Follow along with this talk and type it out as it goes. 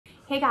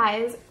Hey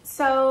guys,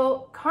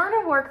 so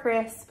Carnivore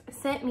Crisps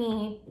sent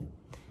me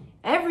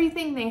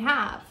everything they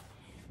have,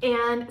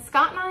 and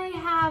Scott and I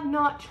have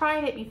not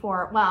tried it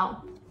before.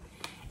 Well,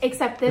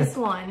 except this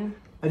one.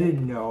 I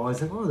didn't know. I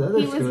was like, oh, that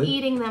looks good. He was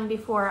eating them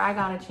before I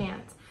got a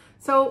chance.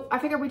 So I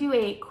figured we'd do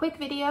a quick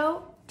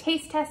video,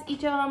 taste test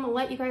each of them, and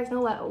let you guys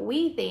know what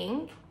we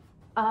think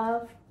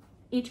of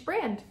each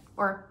brand,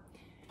 or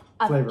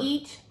of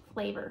each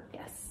flavor.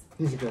 Yes.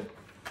 These are good.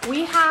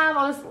 We have,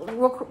 I'll just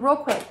real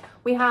quick,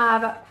 we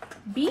have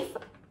beef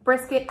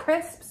brisket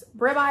crisps,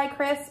 ribeye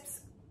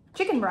crisps,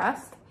 chicken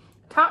breast,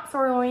 top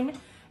sirloin,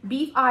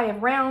 beef eye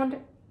of round,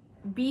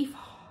 beef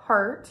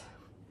heart,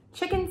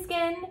 chicken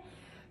skin,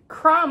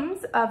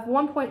 crumbs of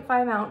 1.5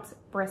 ounce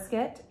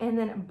brisket, and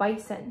then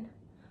bison.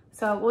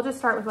 So we'll just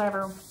start with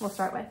whatever we'll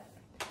start with.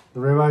 The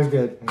ribeye's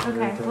good.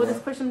 Okay, we'll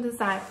just push them to the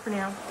side for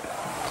now.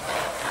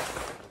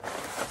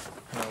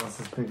 Let's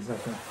just pick a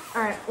second.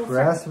 All right.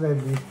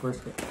 Grass-fed beef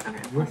brisket. Okay.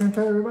 We're gonna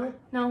try the ribeye?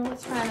 No,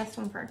 let's try this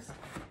one first.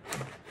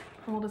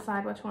 And we'll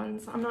decide which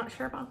ones. I'm not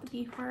sure about the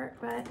beef heart,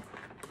 but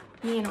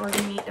me and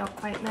organ meat don't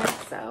quite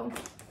mix, so.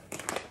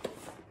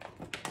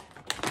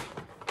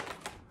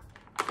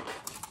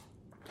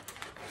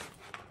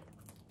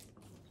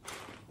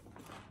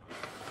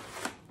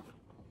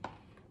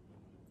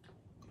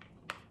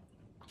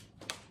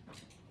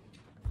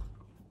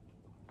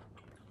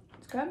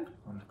 It's good.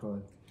 That's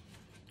good.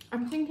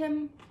 I'm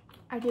thinking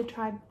I did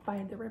try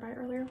buying the ribeye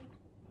earlier.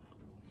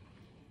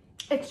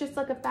 It's just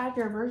like a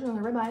fattier version of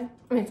the ribeye.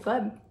 I mean, it's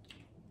good.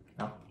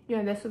 Yeah. You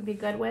know, this would be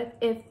good with,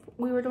 if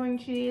we were doing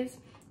cheese,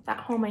 that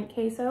homemade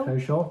queso.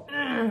 Queso?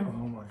 Oh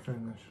my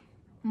goodness.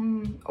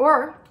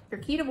 Or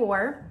if you're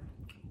ketovore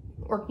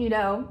or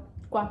keto,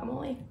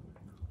 guacamole.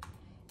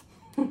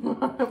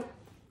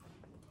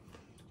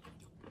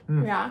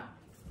 Yeah.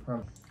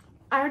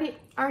 I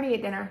already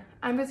ate dinner.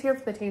 I'm just here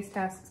for the taste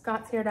test.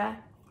 Scott's here to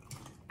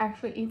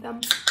actually eat them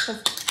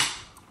because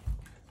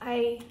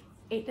I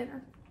ate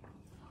dinner.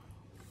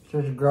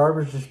 There's a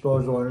garbage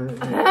disposal right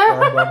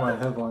above my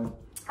headline.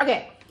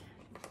 Okay.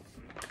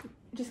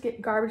 Just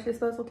get garbage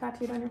disposal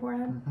tattooed on your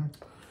forehead.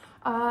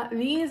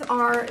 These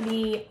are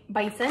the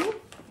bison.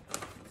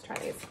 Let's try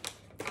these.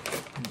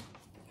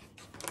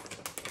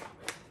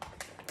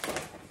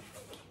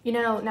 You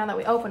know, now that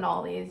we opened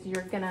all these,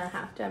 you're gonna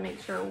have to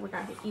make sure we're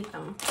going to eat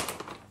them.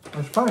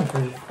 That's fine,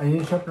 because I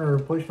need something to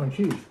replace my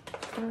cheese.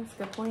 Oh, that's a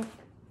good point.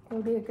 It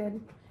would be a good,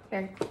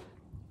 here.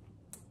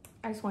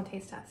 I just want to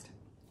taste test.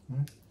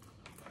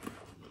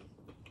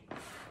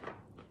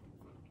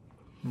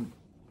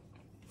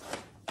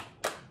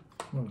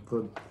 Oh,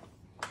 good.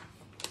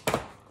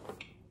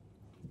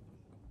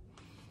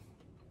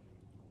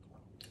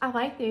 I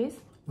like these.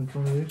 Which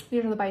one are these?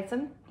 These are the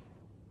bison.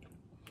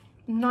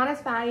 Not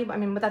as fatty, but I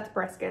mean, but that's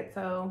brisket,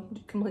 so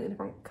completely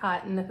different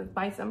cut, and this is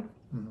bison.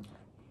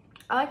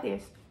 I like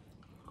these.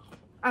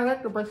 I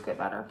like the brisket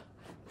better.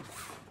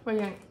 What do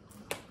you think?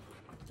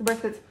 The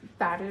brisket's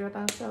fattier with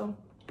us, so.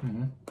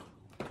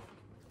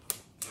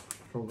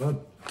 So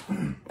good.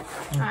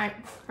 All right,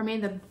 for me,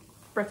 the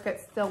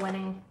brisket's still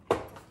winning.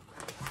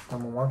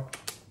 Number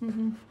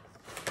one.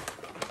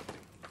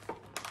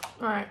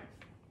 All right,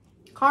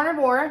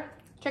 carnivore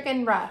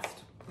chicken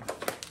breast.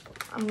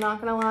 I'm not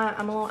gonna lie,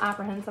 I'm a little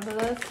apprehensive of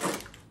this.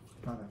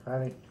 Not that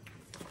fatty.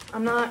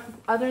 I'm not,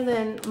 other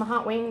than my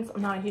hot wings,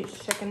 I'm not a huge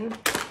chicken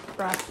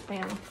breast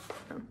fan.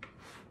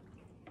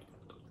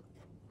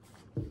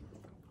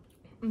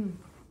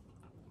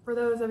 For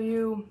those of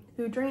you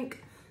who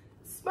drink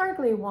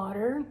sparkly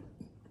water,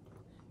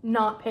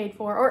 not paid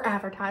for or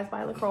advertised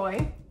by LaCroix.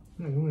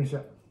 Give me a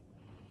sec.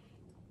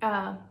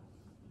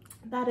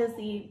 That is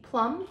the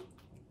plum,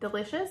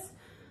 delicious.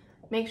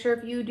 Make sure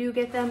if you do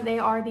get them, they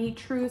are the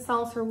true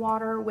seltzer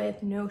water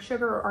with no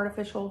sugar or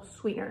artificial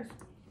sweeteners.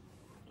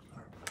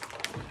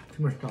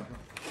 Too much chocolate.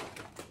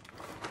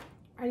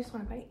 I just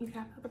want a bite. You can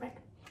have another bite.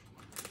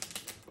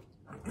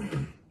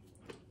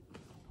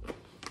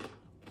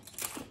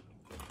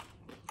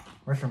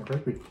 Rice and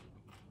crispy.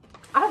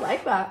 I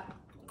like that.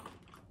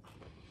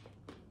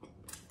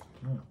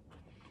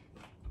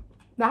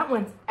 That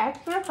one's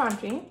extra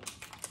crunchy.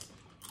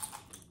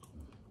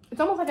 It's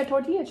almost like a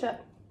tortilla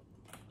chip.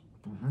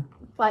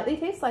 Slightly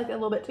tastes like it a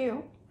little bit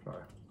too.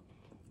 Sorry.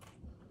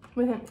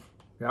 What do you think?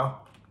 Yeah.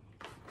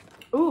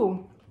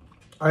 Ooh.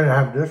 I didn't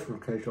have this for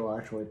queso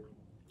actually.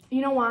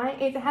 You know why?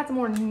 It has a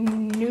more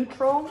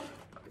neutral,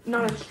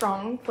 not a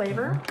strong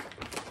flavor.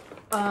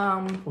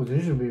 Well,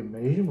 these would be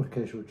amazing with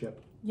queso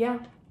chip. Yeah.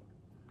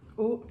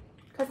 Ooh.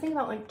 Cause think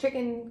about like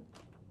chicken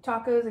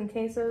tacos and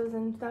quesos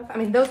and stuff. I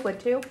mean, those would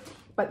too,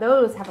 but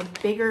those have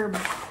a bigger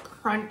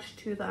crunch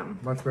to them.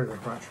 Much bigger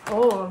crunch.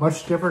 Oh. Much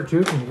stiffer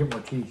too, can you get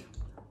more cheese?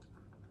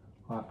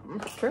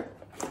 That's true.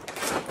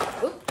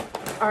 Ooh.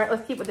 All right,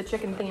 let's keep with the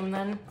chicken theme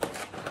then.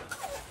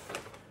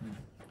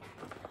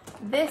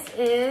 This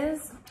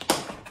is,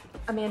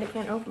 Amanda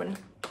can't open.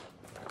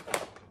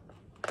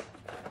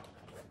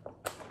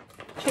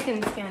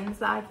 Chicken skins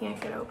that I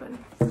can't get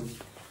open.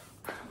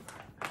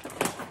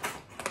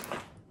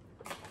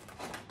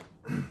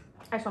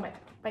 I just want to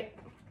bite.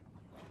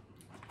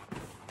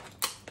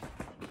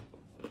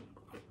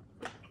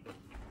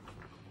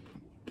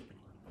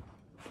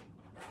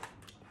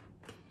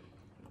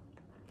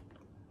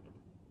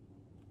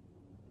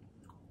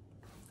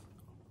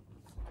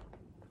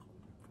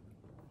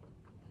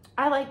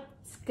 I like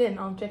skin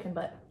on chicken,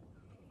 but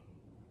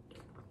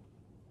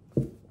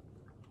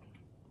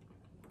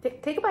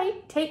take a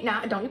bite.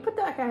 Don't you put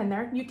that guy in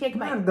there. You take a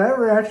bite. Not that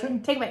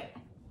reaction. Take a bite.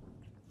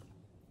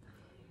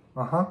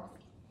 Uh-huh.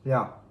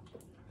 Yeah.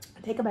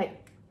 Take a bite.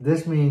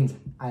 This means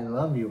I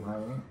love you,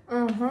 honey.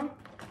 Mm-hmm.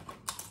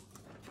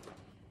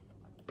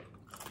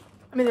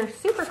 I mean, they're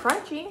super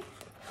crunchy.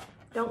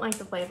 Don't like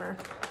the flavor.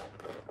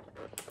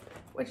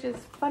 Which is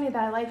funny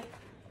that I like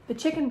the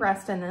chicken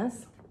breast in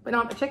this, but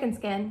not the chicken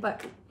skin.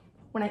 But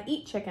when I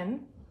eat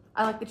chicken,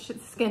 I like the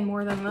skin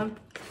more than the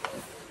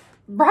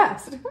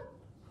breast.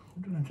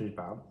 Doesn't taste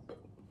bad.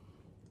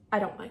 I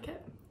don't like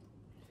it.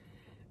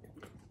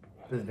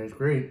 Doesn't taste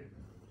great.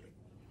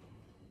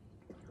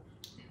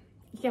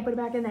 You can't put it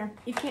back in there.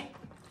 You can't.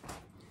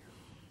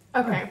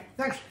 Okay.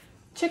 Next.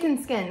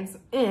 Chicken skins.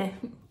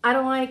 I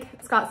don't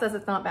like. Scott says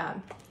it's not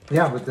bad.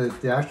 Yeah,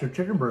 but the actual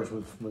chicken breast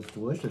was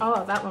delicious.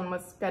 Oh, that one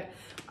was good.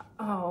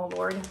 Oh,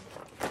 Lord.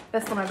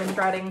 This one I've been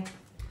dreading.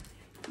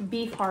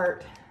 Beef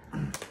heart.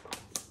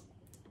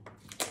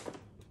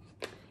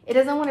 It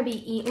doesn't want to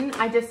be eaten.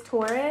 I just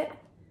tore it.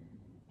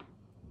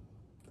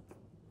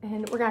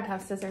 And we're going to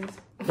have scissors.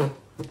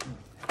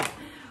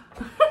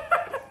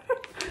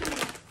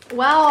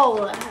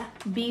 Well,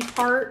 beef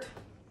heart.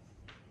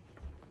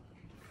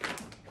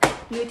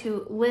 You get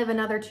to live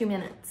another 2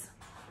 minutes.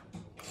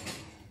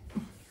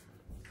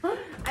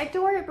 I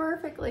tore it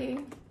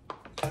perfectly.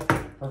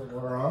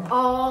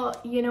 Oh,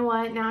 you know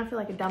what? Now I feel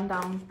like a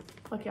dum-dum.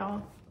 Look,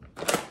 y'all.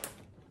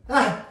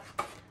 Ah.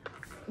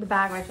 The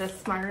bag was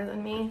just smarter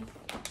than me.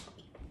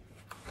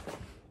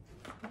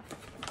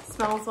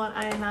 Smells what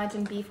I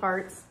imagine beef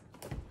hearts.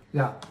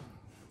 Yeah.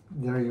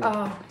 There you go.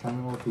 Oh. 10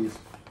 more piece.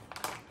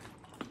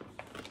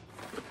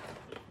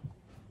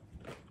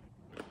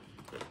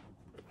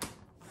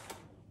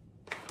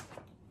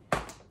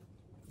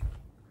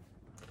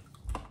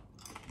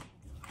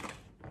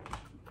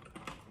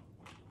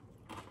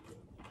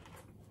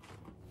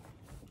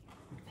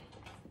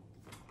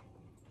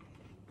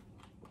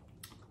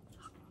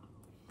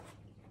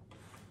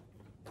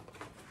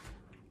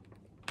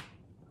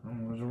 It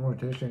doesn't really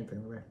taste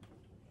anything to me.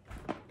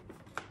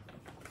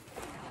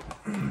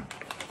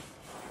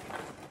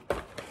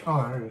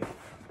 Oh, there it is.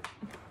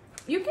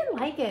 You can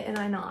like it and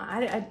I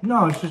not.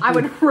 No, it's just... I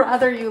would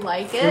rather you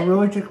like It it.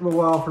 really took a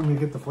while for me to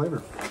get the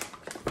flavor.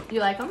 You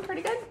like them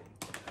pretty good?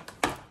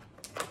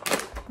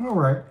 All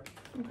right.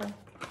 Okay.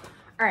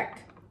 All right.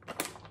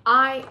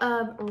 Eye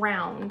of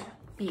round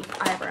beef.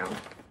 Eye of round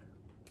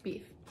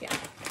beef. Yeah.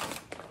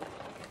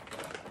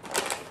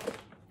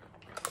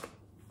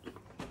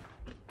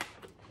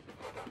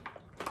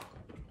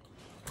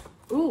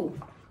 Ooh.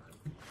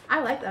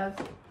 I like those.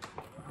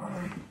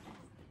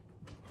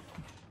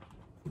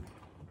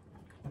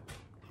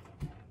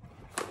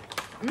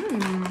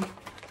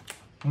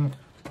 Mmm.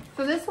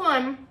 So this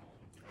one,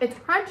 it's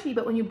crunchy,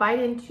 but when you bite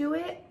into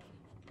it,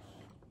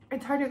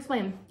 it's hard to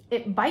explain.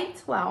 It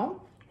bites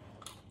well,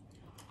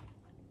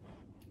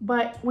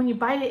 but when you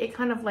bite it, it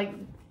kind of like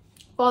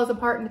falls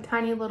apart into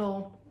tiny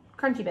little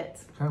crunchy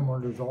bits. Kind of more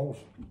dissolves.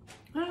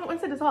 I don't know,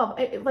 once it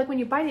dissolves, like when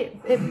you bite it,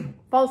 it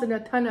falls into a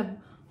ton of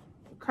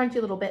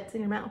crunchy little bits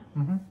in your mouth.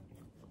 Mm-hmm.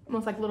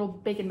 Almost like little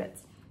bacon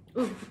bits.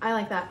 Ooh, I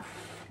like that.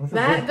 What's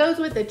That goes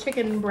with the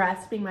chicken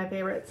breast being my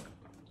favorites.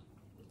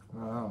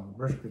 Wow, the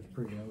brisket's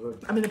pretty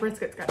good. I mean, the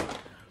brisket's good.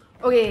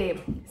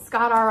 Okay,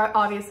 Scott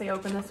obviously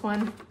opened this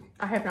one.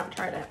 I have not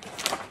tried it.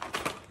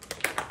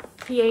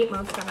 He ate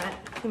most of it.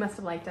 He must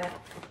have liked it.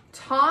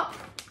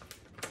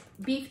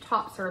 Beef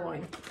top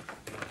sirloin.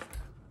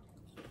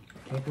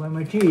 Take away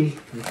my cheese.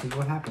 This is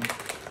what happens.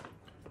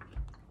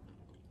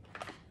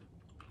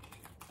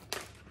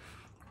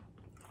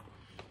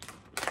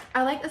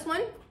 I like this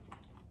one.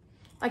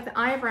 Like the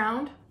eye of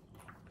round.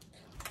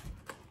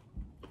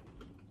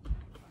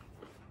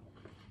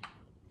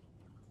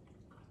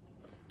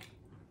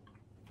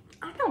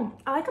 I don't know.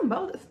 I like them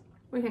both.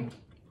 What do you think?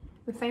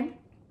 The same?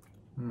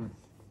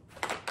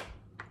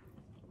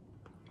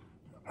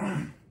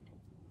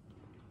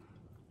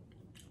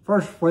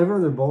 First flavor,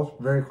 they're both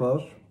very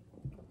close.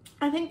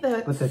 I think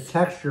But the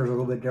texture is a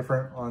little bit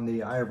different on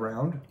the eye of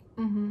round.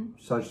 Mm-hmm.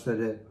 Such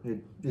that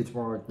it's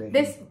more like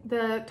bacon.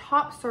 The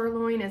top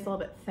sirloin is a little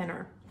bit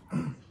thinner.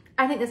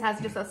 I think this has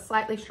just a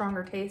slightly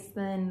stronger taste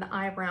than the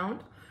eye of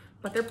round,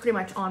 but they're pretty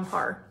much on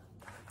par.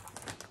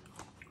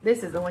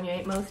 This is the one you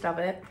ate most of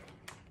it.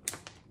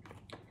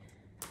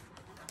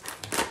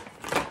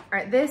 All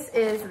right, this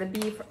is the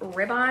beef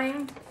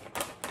ribeye.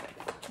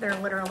 There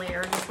literally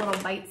are just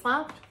little bites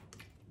left.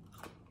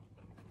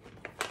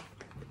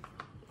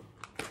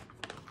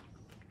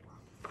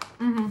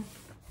 Mm-hmm.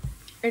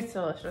 It's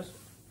delicious.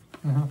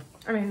 Mm-hmm.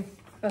 I mean,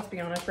 let's be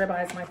honest,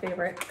 ribeye is my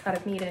favorite cut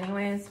of meat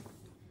anyways.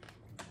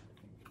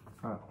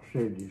 I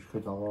shaved these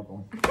because I love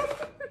them.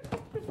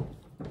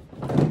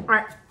 All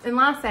right, and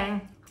last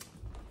thing.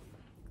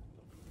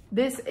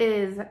 This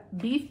is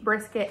beef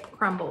brisket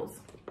crumbles.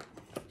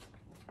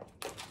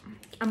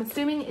 I'm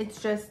assuming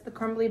it's just the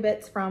crumbly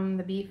bits from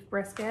the beef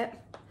brisket.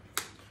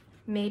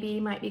 Maybe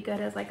might be good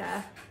as like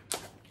a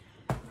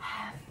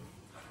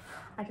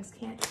I just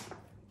can't.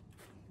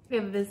 We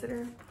have a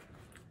visitor.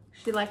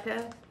 She'd like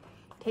to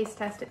taste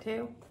test it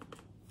too.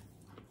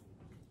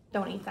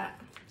 Don't eat that.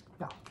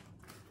 No.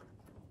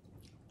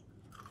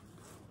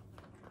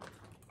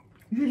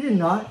 You did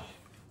not.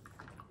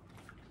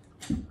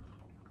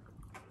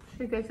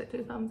 She gives it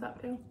 2 thumbs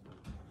up too.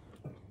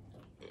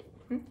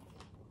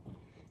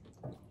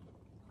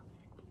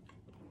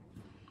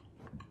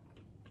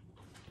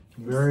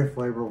 Very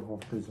flavorful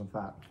piece of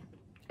fat.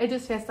 It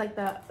just tastes like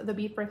the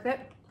beef brisket.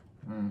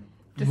 Mm.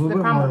 Just a the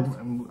little bit crumbles.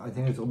 more, I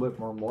think it's a little bit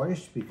more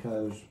moist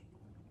because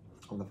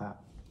of the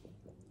fat.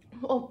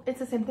 Well, it's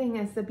the same thing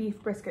as the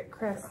beef brisket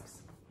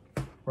crisps.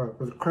 Right,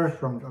 with the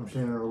crisp, I'm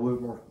seeing it a little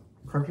bit more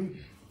crunchy.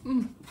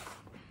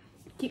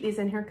 Keep these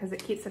in here because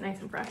it keeps it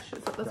nice and fresh.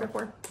 That's what those are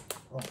for.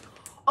 Oh.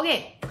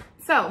 Okay,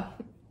 so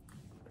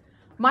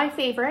my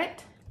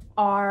favorite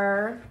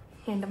are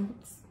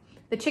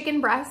the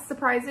chicken breasts,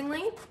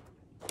 surprisingly.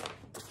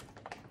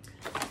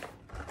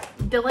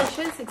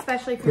 Delicious,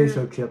 especially for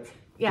Queso chips.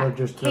 Yeah, They're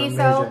just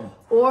queso, amazing.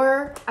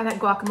 or I bet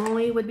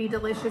guacamole would be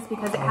delicious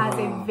because it has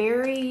a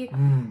very,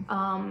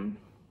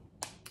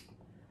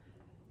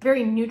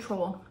 very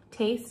neutral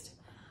taste.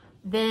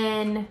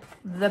 Then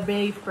the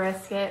beef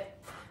brisket.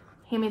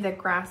 Hand me the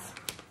grass.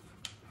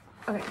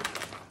 Okay,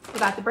 we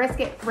got the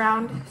brisket,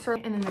 round,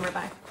 and then the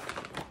ribeye.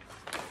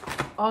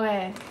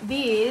 Okay,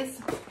 these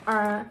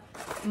are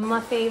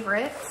my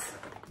favorites.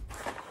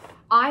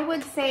 I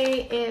would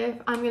say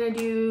if I'm gonna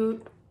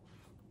do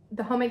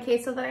the homemade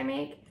queso that I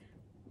make,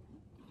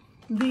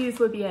 these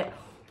would be it.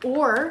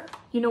 Or,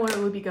 you know what it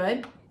would be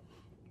good?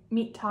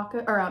 Meat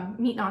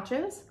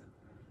nachos.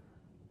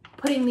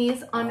 Putting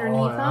these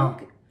underneath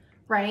them,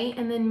 right?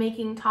 And then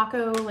making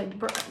taco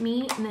like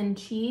meat and then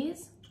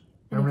cheese.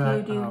 And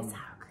if you do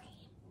sour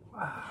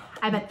cream.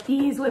 I bet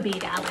these would be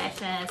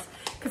delicious.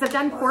 Because I've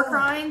done pork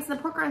rinds, and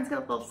the pork rinds get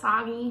a little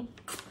soggy.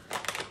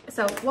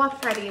 So we'll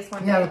have to try these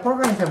one day. Yeah, the pork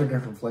rinds have a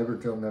different flavor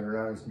to them that are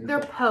not as neutral.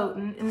 They're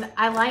potent, and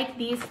I like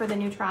these for the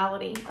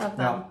neutrality of them.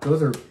 Now,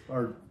 those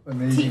are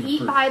amazing. To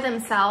eat by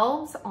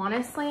themselves,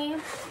 honestly,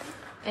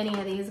 any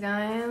of these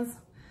guys.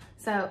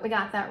 So we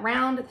got that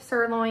round, the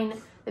sirloin,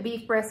 the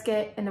beef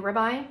brisket, and the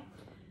ribeye.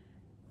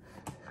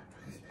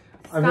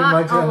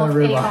 Scott almost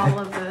ate all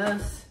of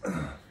this.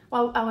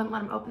 Well, I wouldn't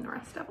let him open the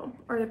rest of them,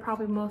 or they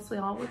probably mostly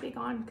all would be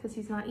gone because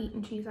he's not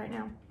eating cheese right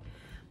now.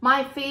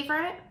 My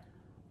favorite,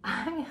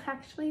 I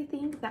actually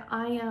think that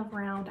I have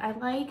round.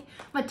 I'm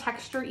a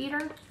texture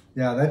eater.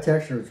 Yeah, that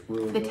texture is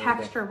really The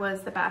texture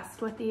was the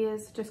best with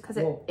these, just because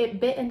it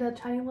bit into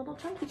tiny little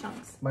chunky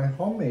chunks. My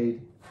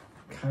homemade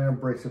kind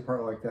of breaks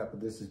apart like that, but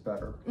this is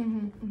better.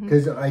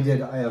 Because I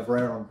have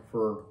round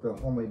for the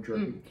homemade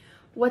jerky.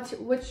 What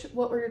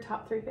were your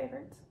top 3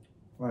 favorites?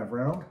 I have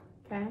round.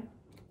 Okay.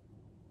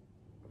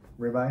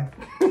 Ribeye.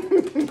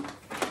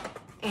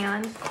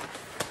 And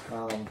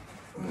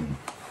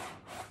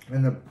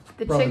the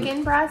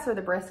chicken breast or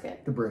the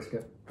brisket? The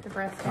brisket. The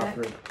brisket. Top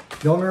 3.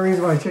 The only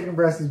reason my chicken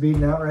breast is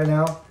beaten out right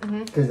now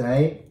because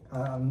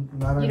I'm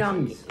not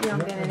on cheese. You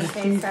don't get any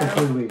cheese for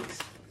 3 weeks.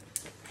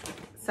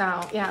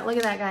 So yeah, look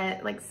at that guy.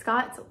 Like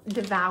Scott's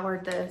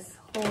devoured this.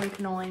 Holy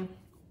cannoli.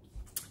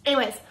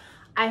 Anyways,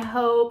 I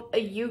hope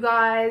you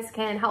guys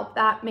can help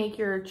that make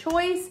your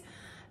choice.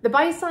 The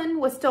bison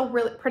was still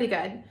really pretty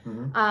good.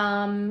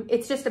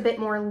 It's just a bit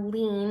more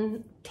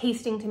lean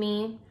tasting to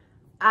me.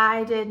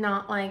 I did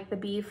not like the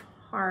beef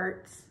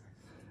hearts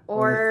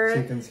or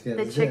the chicken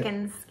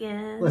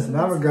skins. Listen,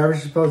 I'm a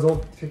garbage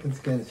disposal. Chicken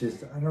skins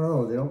just, I don't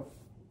know, they don't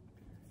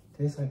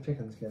taste like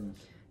chicken skins.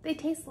 They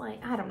taste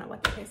like, I don't know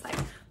what they taste like,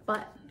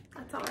 but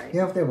that's all right.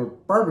 Yeah, if they were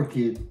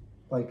barbecued,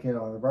 like,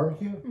 on the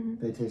barbecue,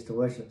 they taste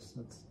delicious.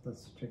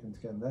 That's chicken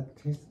skin. That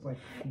tastes like,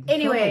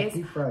 anyways,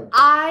 deep fried.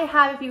 I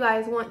have, if you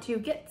guys want to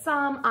get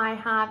some, I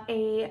have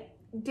a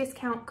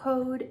discount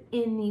code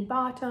in the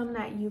bottom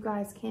that you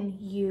guys can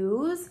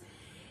use.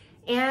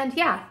 And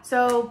yeah,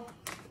 so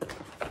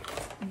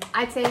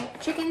I'd say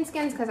chicken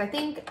skins because I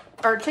think,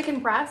 or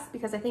chicken breasts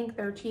because I think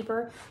they're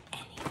cheaper.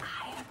 And the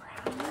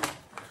eyebrows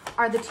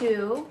are the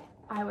 2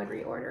 I would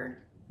reorder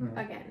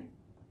again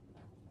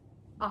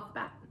off the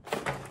bat.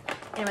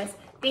 Anyways,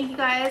 thank you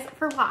guys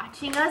for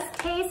watching us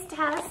taste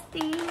test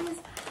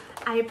these.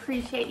 I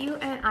appreciate you,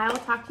 and I will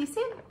talk to you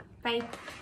soon. Bye.